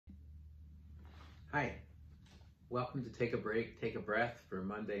Hi, welcome to Take a Break, Take a Breath for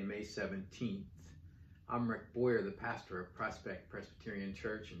Monday, May 17th. I'm Rick Boyer, the pastor of Prospect Presbyterian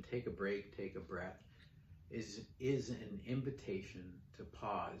Church, and Take a Break, Take a Breath is an invitation to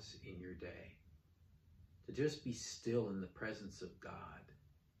pause in your day, to just be still in the presence of God,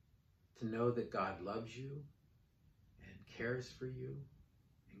 to know that God loves you and cares for you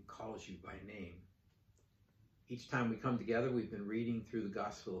and calls you by name. Each time we come together, we've been reading through the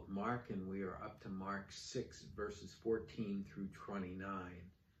Gospel of Mark, and we are up to Mark 6, verses 14 through 29.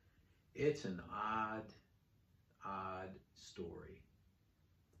 It's an odd story.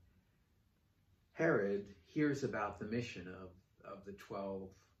 Herod hears about the mission of the 12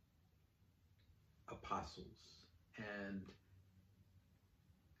 apostles, and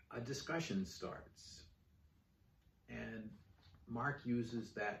a discussion starts. And Mark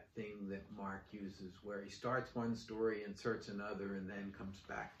uses that thing that Mark uses, where he starts one story, inserts another, and then comes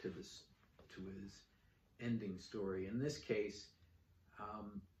back to his ending story. In this case,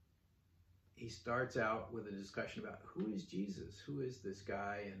 he starts out with a discussion about who is Jesus, who is this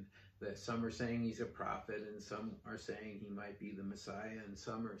guy, and that some are saying he's a prophet, and some are saying he might be the Messiah, and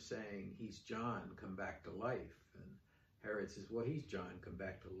some are saying he's John come back to life. And Herod says, well, he's John come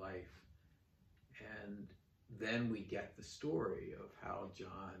back to life. And then we get the story of how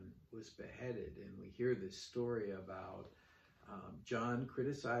John was beheaded, and we hear this story about John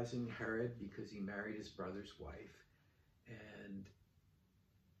criticizing Herod because he married his brother's wife, and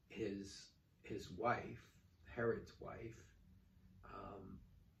his wife, Herod's wife,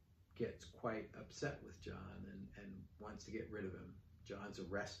 gets quite upset with John and wants to get rid of him. John's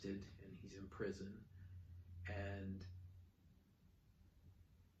arrested and he's in prison, and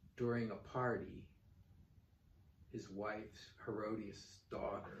during a party, his wife, Herodias'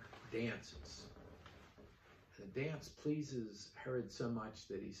 daughter, dances. The dance pleases Herod so much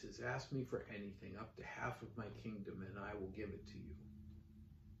that he says, ask me for anything, up to half of my kingdom, and I will give it to you.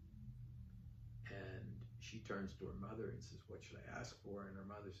 And she turns to her mother and says, what should I ask for? And her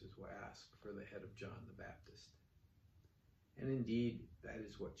mother says, well, ask for the head of John the Baptist. And indeed, that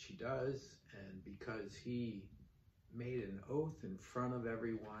is what she does. And because he made an oath in front of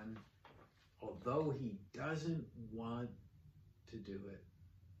everyone, although he doesn't want to do it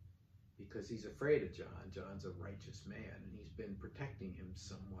because he's afraid of John, John's a righteous man, and he's been protecting him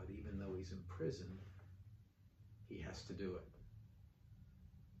somewhat, even though he's in prison, he has to do it.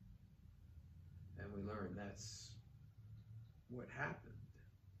 And we learn that's what happened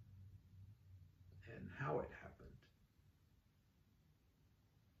and how it happened.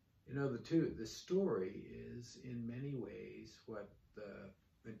 You know, the story is in many ways what the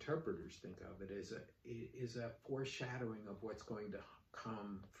interpreters think of it is a foreshadowing of what's going to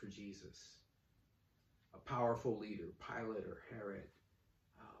come for Jesus. A powerful leader, Pilate or Herod,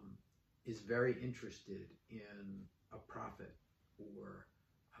 is very interested in a prophet or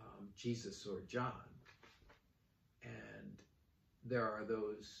Jesus or John. And there are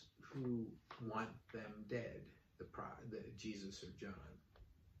those who want them dead, the Jesus or John.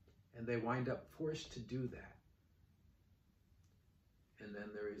 And they wind up forced to do that. And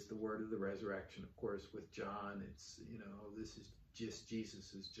then there is the word of the resurrection. Of course, with John, it's, this is just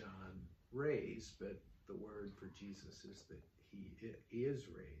Jesus as John raised, but the word for Jesus is that he is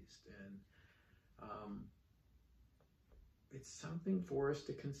raised. And it's something for us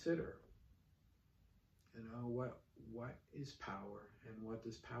to consider. What is power, and what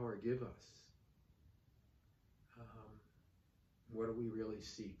does power give us? What do we really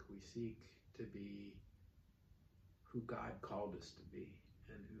seek? We seek to be who God called us to be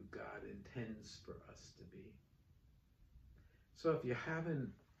and who God intends for us to be. So if you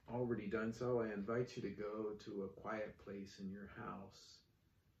haven't already done so, I invite you to go to a quiet place in your house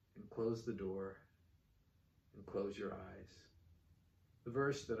and close the door and close your eyes. The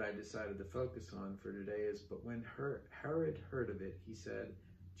verse that I decided to focus on for today is, but when Herod heard of it, he said,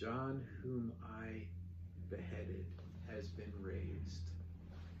 John, whom I beheaded, has been raised.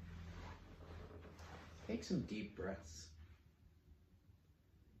 Take some deep breaths.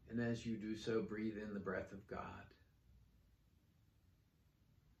 And as you do so, breathe in the breath of God.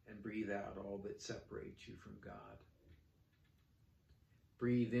 And breathe out all that separates you from God.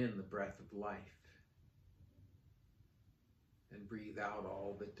 Breathe in the breath of life. And breathe out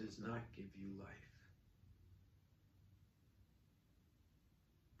all that does not give you life.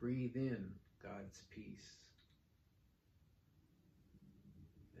 Breathe in God's peace.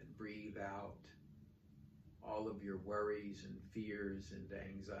 And breathe out all of your worries and fears and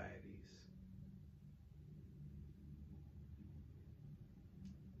anxieties.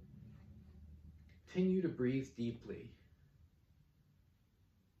 Continue to breathe deeply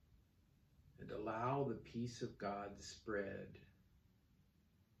And allow the peace of God to spread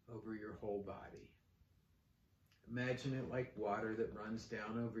over your whole body. Imagine it like water that runs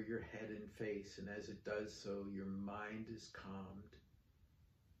down over your head and face, and as it does so, your mind is calmed,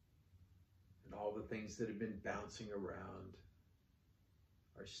 and all the things that have been bouncing around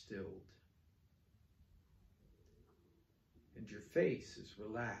are stilled. And your face is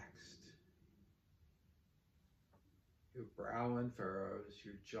relaxed. Your brow unfurrows,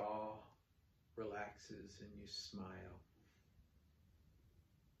 your jaw relaxes, and you smile.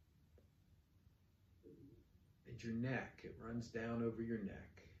 And your neck, it runs down over your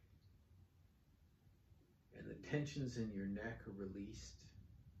neck. And the tensions in your neck are released.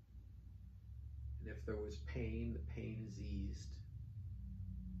 And if there was pain, the pain is eased.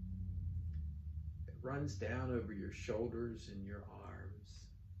 It runs down over your shoulders and your arms,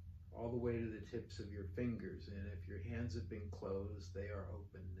 all the way to the tips of your fingers. And if your hands have been closed, they are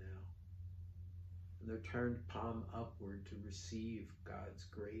open now. And they're turned palm upward to receive God's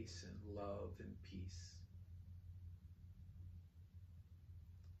grace and love and peace.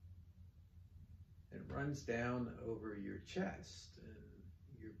 It runs down over your chest,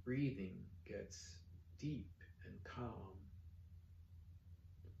 and your breathing gets deep and calm.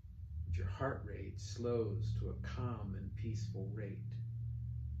 And your heart rate slows to a calm and peaceful rate.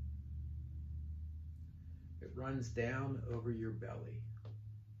 It runs down over your belly.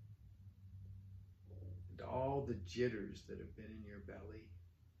 And all the jitters that have been in your belly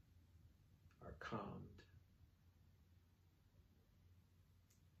are calmed.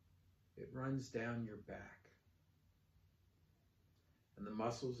 It runs down your back. And the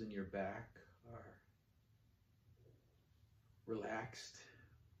muscles in your back are relaxed,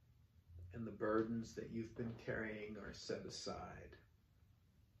 and the burdens that you've been carrying are set aside.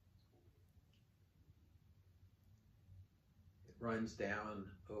 It runs down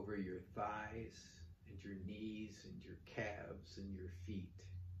over your thighs and your knees and your calves and your feet.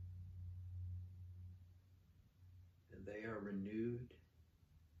 And they are renewed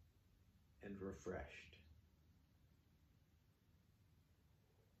and refreshed.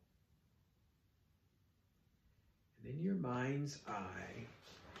 And in your mind's eye,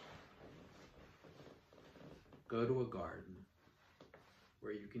 go to a garden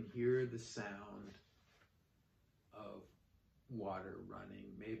where you can hear the sound of water running.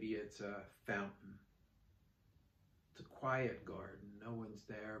 Maybe it's a fountain. It's a quiet garden. No one's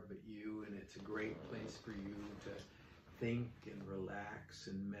there but you, and it's a great place for you to think and relax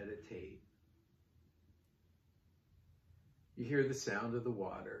and meditate. You hear the sound of the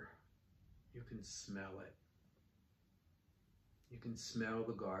water. You can smell it. You can smell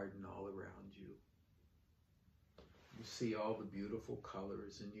the garden all around you. You see all the beautiful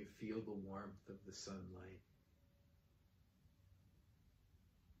colors, and you feel the warmth of the sunlight.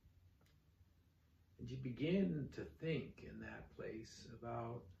 And you begin to think in that place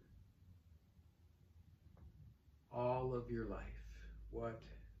about all of your life. What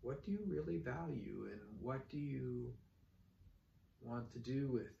do you really value, and what do you want to do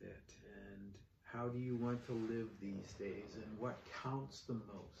with it, and how do you want to live these days, and what counts the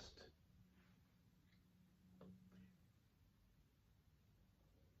most?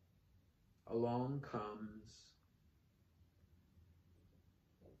 Along comes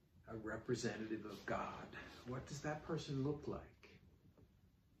a representative of God. What does that person look like?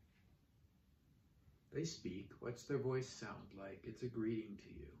 They speak. What's their voice sound like? It's a greeting to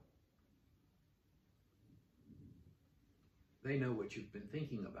you. They know what you've been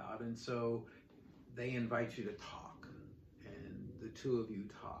thinking about, and so they invite you to talk. And the two of you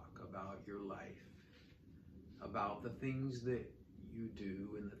talk about your life, about the things that you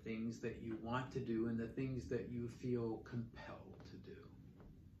do, and the things that you want to do, and the things that you feel compelled to do.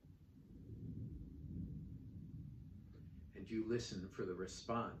 And you listen for the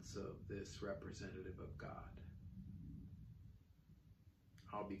response of this representative of God.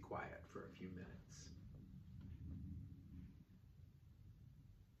 I'll be quiet for a few minutes.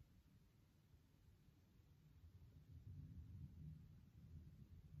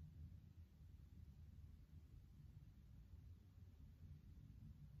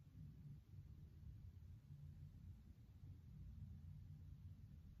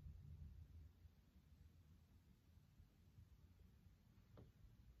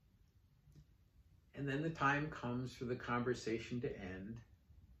 And then the time comes for the conversation to end.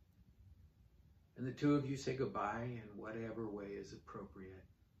 And the two of you say goodbye in whatever way is appropriate.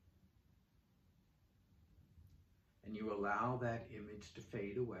 And you allow that image to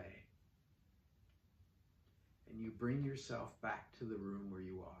fade away. And you bring yourself back to the room where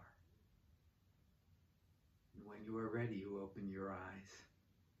you are. And when you are ready, you open your eyes.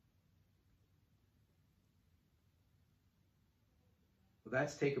 Well,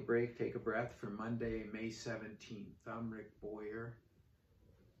 that's Take a Break, Take a Breath for Monday, May 17th. I'm Rick Boyer.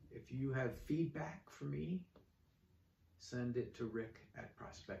 If you have feedback for me, send it to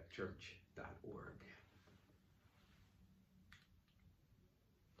rick@prospectchurch.org.